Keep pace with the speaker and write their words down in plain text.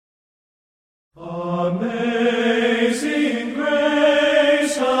Amazing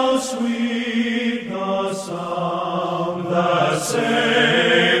grace, how sweet the sound that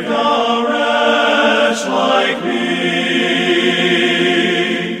saved a wretch like me.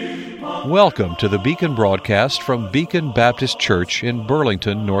 Welcome to the Beacon broadcast from Beacon Baptist Church in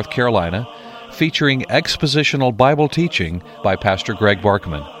Burlington, North Carolina, featuring expositional Bible teaching by Pastor Greg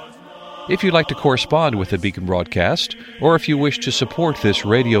Barkman. If you'd like to correspond with the Beacon broadcast, or if you wish to support this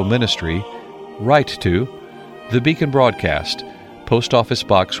radio ministry, write to the Beacon Broadcast, Post Office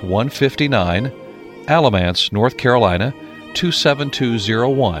Box 159, Alamance, North Carolina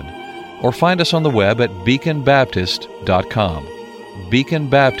 27201, or find us on the web at beaconbaptist.com.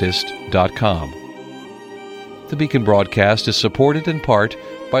 beaconbaptist.com. The Beacon broadcast is supported in part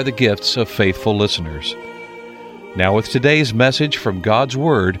by the gifts of faithful listeners. Now with today's message from God's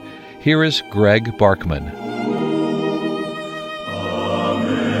Word, here is Greg Barkman.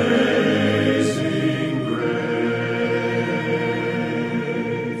 Amazing grace.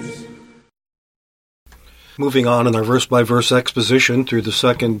 Moving on in our verse-by-verse exposition through the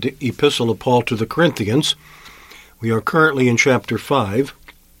second epistle of Paul to the Corinthians, we are currently in chapter 5,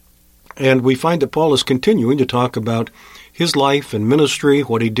 and we find that Paul is continuing to talk about his life and ministry,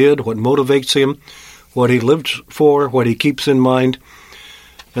 what he did, what motivates him, what he lived for, what he keeps in mind.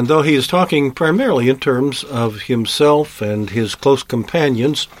 And though he is talking primarily in terms of himself and his close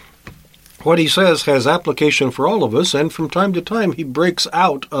companions, what he says has application for all of us, and from time to time he breaks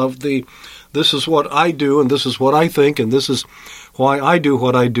out of the, this is what I do, and this is what I think, and this is why I do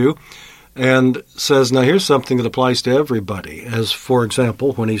what I do, and says, now here's something that applies to everybody. As, for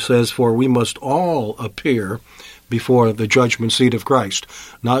example, when he says, for we must all appear before the judgment seat of Christ.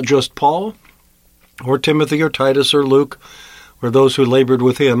 Not just Paul, or Timothy, or Titus, or Luke, or those who labored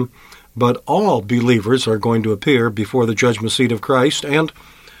with him, but all believers are going to appear before the judgment seat of Christ, and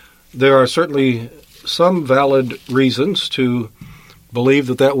there are certainly some valid reasons to believe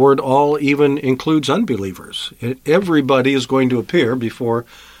that that word all even includes unbelievers. Everybody is going to appear before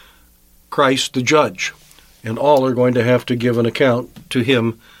Christ the judge, and all are going to have to give an account to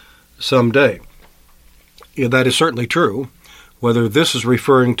him someday. Yeah, that is certainly true, whether this is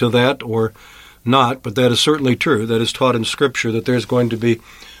referring to that or not, but that is certainly true. That is taught in Scripture, that there's going to be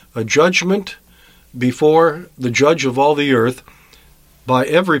a judgment before the judge of all the earth by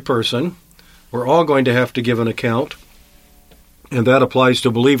every person. We're all going to have to give an account, and that applies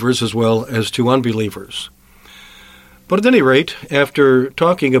to believers as well as to unbelievers. But at any rate, after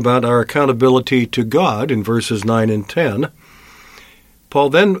talking about our accountability to God in verses 9 and 10,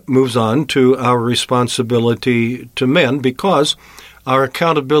 Paul then moves on to our responsibility to men, because our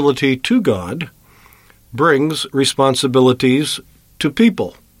accountability to God brings responsibilities to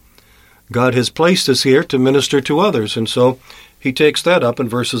people. God has placed us here to minister to others, and so he takes that up in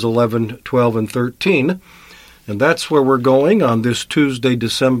verses 11, 12, and 13, and that's where we're going on this Tuesday,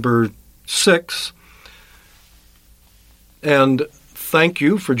 December 6th. And thank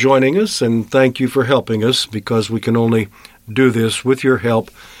you for joining us, and thank you for helping us, because we can only do this with your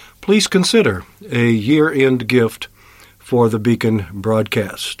help. Please consider a year-end gift for the Beacon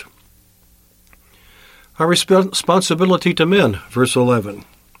broadcast. Our responsibility to men, verse 11.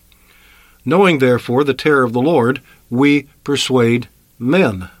 Knowing, therefore, the terror of the Lord, we persuade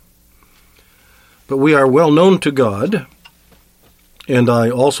men. But we are well known to God, and I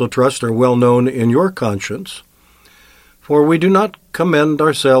also trust are well known in your conscience, for we do not commend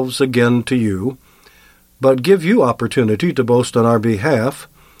ourselves again to you, but give you opportunity to boast on our behalf,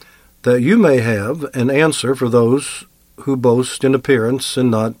 that you may have an answer for those who boast in appearance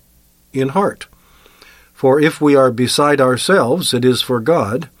and not in heart. For if we are beside ourselves, it is for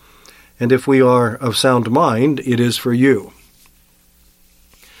God, and if we are of sound mind, it is for you.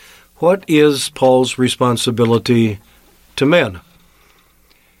 What is Paul's responsibility to men?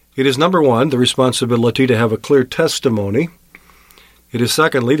 It is, number one, the responsibility to have a clear testimony. It is,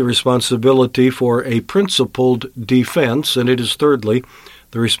 secondly, the responsibility for a principled defense, and it is, thirdly,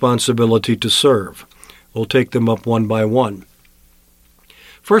 the responsibility to serve. We'll take them up one by one.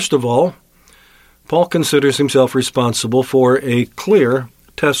 First of all, Paul considers himself responsible for a clear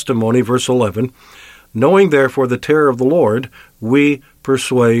testimony, verse 11. Knowing, therefore, the terror of the Lord, we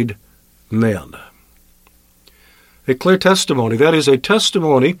persuade men. A clear testimony, that is a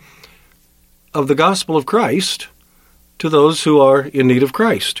testimony of the gospel of Christ to those who are in need of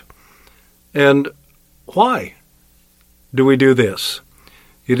Christ. And why do we do this?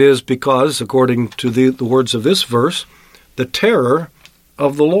 It is because, according to the words of this verse, the terror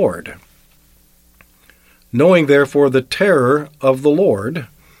of the Lord. Knowing, therefore, the terror of the Lord,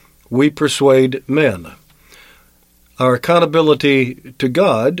 we persuade men. Our accountability to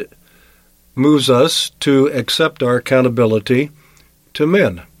God moves us to accept our accountability to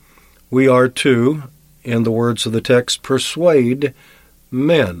men. We are to, in the words of the text, persuade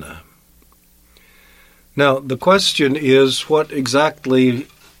men. Now, the question is well,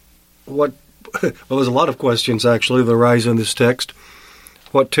 there's a lot of questions actually that arise in this text.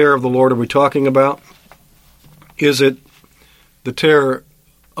 What terror of the Lord are we talking about? Is it the terror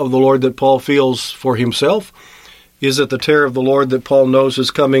of the Lord that Paul feels for himself? Is it the terror of the Lord that Paul knows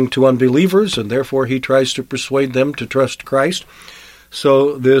is coming to unbelievers, and therefore he tries to persuade them to trust Christ?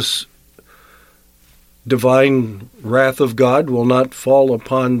 So this divine wrath of God will not fall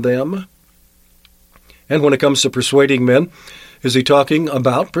upon them. And when it comes to persuading men, is he talking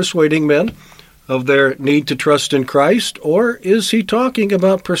about persuading men of their need to trust in Christ, or is he talking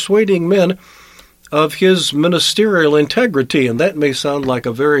about persuading men of his ministerial integrity? And that may sound like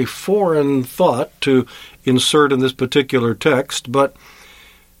a very foreign thought to insert in this particular text, but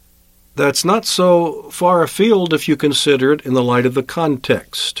that's not so far afield if you consider it in the light of the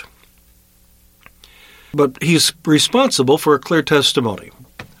context. But he's responsible for a clear testimony.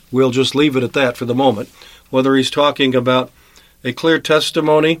 We'll just leave it at that for the moment. Whether he's talking about a clear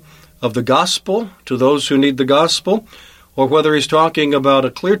testimony of the gospel to those who need the gospel, or whether he's talking about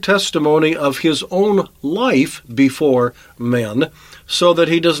a clear testimony of his own life before men, so that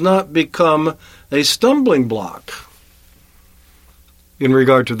he does not become a stumbling block in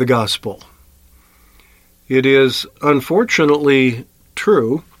regard to the gospel. It is unfortunately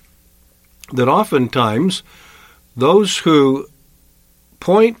true that oftentimes those who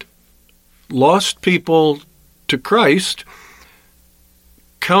point lost people to Christ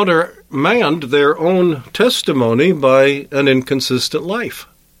countermand their own testimony by an inconsistent life.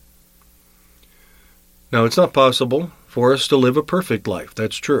 Now, it's not possible for us to live a perfect life.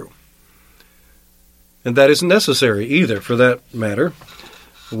 That's true. And that isn't necessary either, for that matter.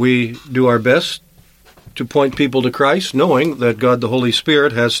 We do our best to point people to Christ, knowing that God the Holy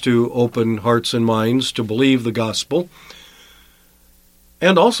Spirit has to open hearts and minds to believe the gospel,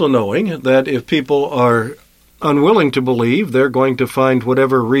 and also knowing that if people are unwilling to believe, they're going to find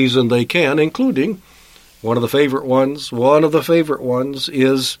whatever reason they can, including one of the favorite ones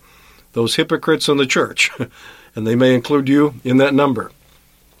is those hypocrites in the church, and they may include you in that number.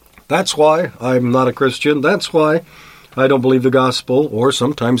 That's why I'm not a Christian. That's why I don't believe the gospel, or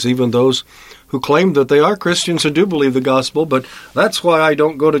sometimes even those who claim that they are Christians and do believe the gospel, but that's why I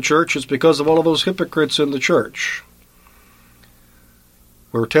don't go to church. It's because of all of those hypocrites in the church.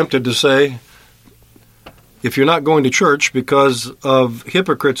 We're tempted to say, if you're not going to church because of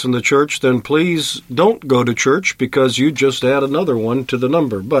hypocrites in the church, then please don't go to church because you just add another one to the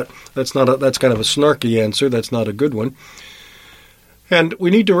number. But that's kind of a snarky answer. That's not a good one. And we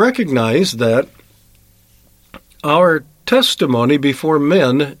need to recognize that our testimony before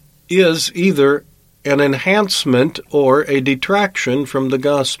men is either an enhancement or a detraction from the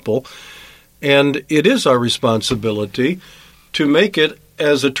gospel, and it is our responsibility to make it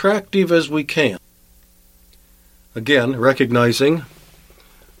as attractive as we can. Again, recognizing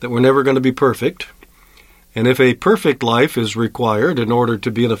that we're never going to be perfect, and if a perfect life is required in order to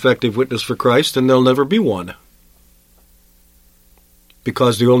be an effective witness for Christ, then there'll never be one.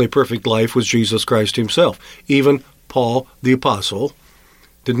 Because the only perfect life was Jesus Christ himself. Even Paul the Apostle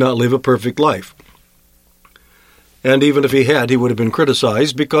did not live a perfect life. And even if he had, he would have been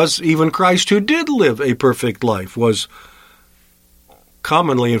criticized, because even Christ, who did live a perfect life, was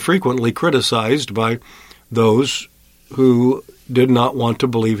commonly and frequently criticized by those who did not want to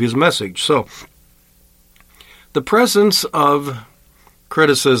believe his message. So, the presence of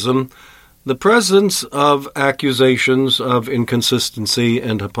criticism, the presence of accusations of inconsistency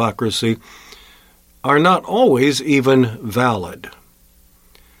and hypocrisy are not always even valid.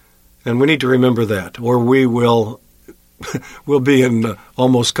 And we need to remember that, or we will be in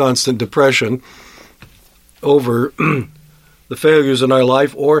almost constant depression over the failures in our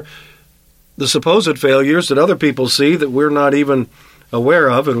life, or the supposed failures that other people see that we're not even aware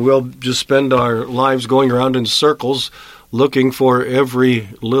of, and we'll just spend our lives going around in circles looking for every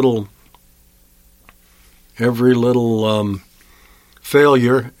little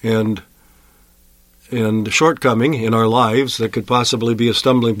failure and shortcoming in our lives that could possibly be a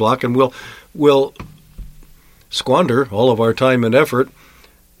stumbling block, and we'll squander all of our time and effort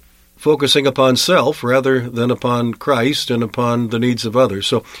focusing upon self rather than upon Christ and upon the needs of others.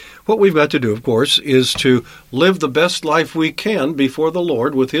 So what we've got to do, of course, is to live the best life we can before the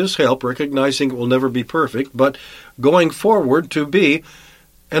Lord with his help, recognizing it will never be perfect, but going forward to be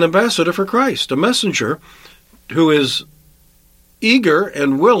an ambassador for Christ, a messenger who is eager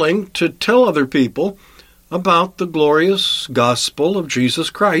and willing to tell other people about the glorious gospel of Jesus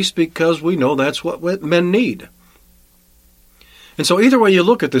Christ, because we know that's what men need. And so either way you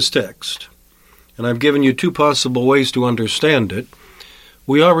look at this text, and I've given you two possible ways to understand it,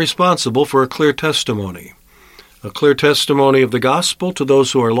 we are responsible for a clear testimony. A clear testimony of the gospel to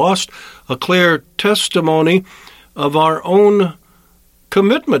those who are lost, a clear testimony of our own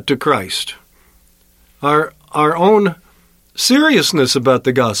commitment to Christ, our own seriousness about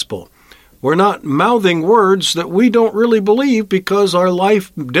the gospel. We're not mouthing words that we don't really believe because our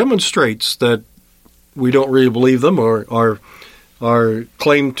life demonstrates that we don't really believe them, or our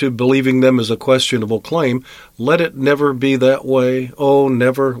claim to believing them is a questionable claim. Let it never be that way. Oh,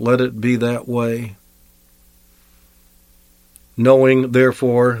 never let it be that way. Knowing,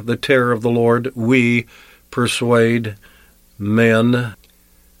 therefore, the terror of the Lord, we persuade men.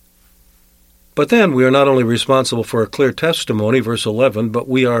 But then we are not only responsible for a clear testimony, verse 11, but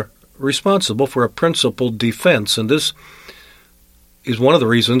we are responsible for a principled defense. And this is one of the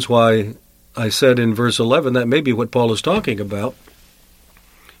reasons why I said in verse 11 that may be what Paul is talking about,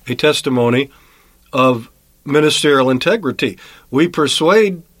 a testimony of ministerial integrity. We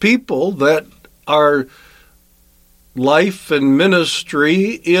persuade people that our life and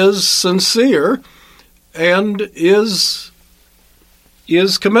ministry is sincere and is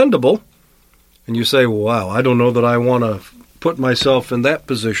commendable. And you say, wow, I don't know that I want to put myself in that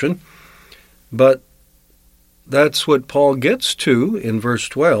position. But that's what Paul gets to in verse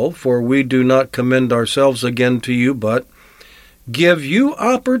 12. For we do not commend ourselves again to you, but give you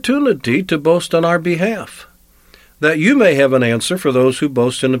opportunity to boast on our behalf, that you may have an answer for those who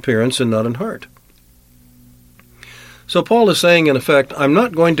boast in appearance and not in heart. So Paul is saying, in effect, I'm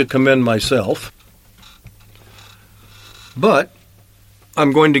not going to commend myself, but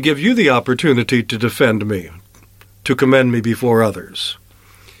I'm going to give you the opportunity to defend me, to commend me before others,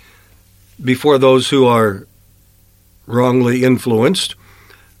 before those who are wrongly influenced.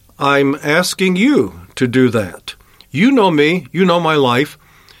 I'm asking you to do that. You know me, you know my life.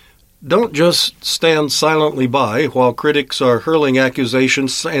 Don't just stand silently by while critics are hurling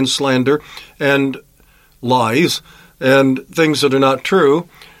accusations and slander and lies and things that are not true,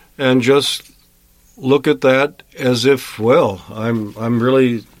 and just look at that as if, well, I'm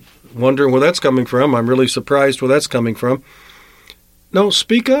really wondering where that's coming from. I'm really surprised where that's coming from. No,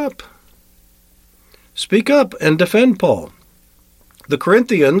 speak up. Speak up and defend Paul. The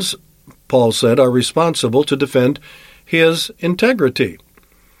Corinthians, Paul said, are responsible to defend his integrity.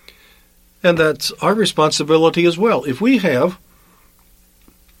 And that's our responsibility as well. If we have,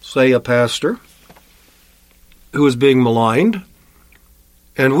 say, a pastor who is being maligned,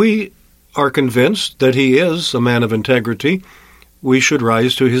 and we are convinced that he is a man of integrity, we should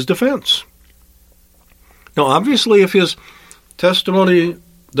rise to his defense. Now, obviously, if his testimony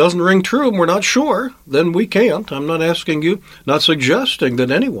doesn't ring true and we're not sure, then we can't. I'm not asking you, not suggesting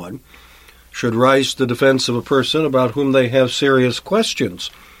that anyone should rise to the defense of a person about whom they have serious questions.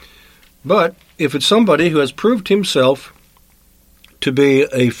 But if it's somebody who has proved himself to be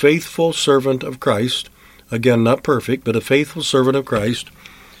a faithful servant of Christ, again, not perfect, but a faithful servant of Christ,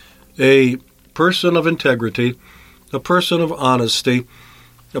 a person of integrity, a person of honesty,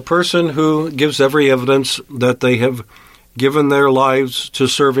 a person who gives every evidence that they have given their lives to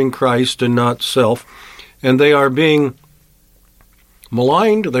serving Christ and not self, and they are being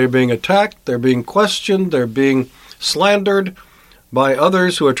maligned, they're being attacked, they're being questioned, they're being slandered by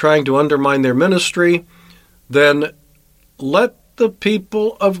others who are trying to undermine their ministry, then let the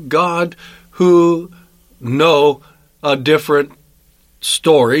people of God who know a different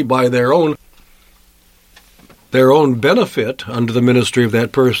story by their own benefit under the ministry of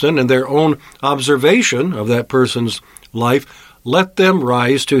that person and their own observation of that person's life, let them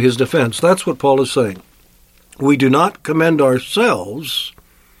rise to his defense. That's what Paul is saying. We do not commend ourselves,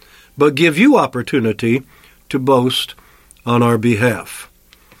 but give you opportunity to boast on our behalf.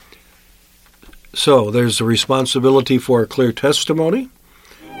 So there's a responsibility for a clear testimony.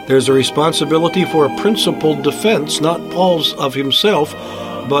 There's a responsibility for a principled defense, not Paul's of himself,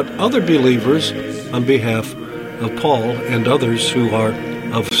 but other believers on behalf of Paul and others who are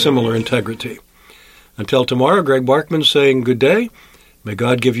of similar integrity. Until tomorrow, Greg Barkman saying good day. May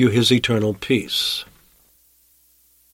God give you his eternal peace.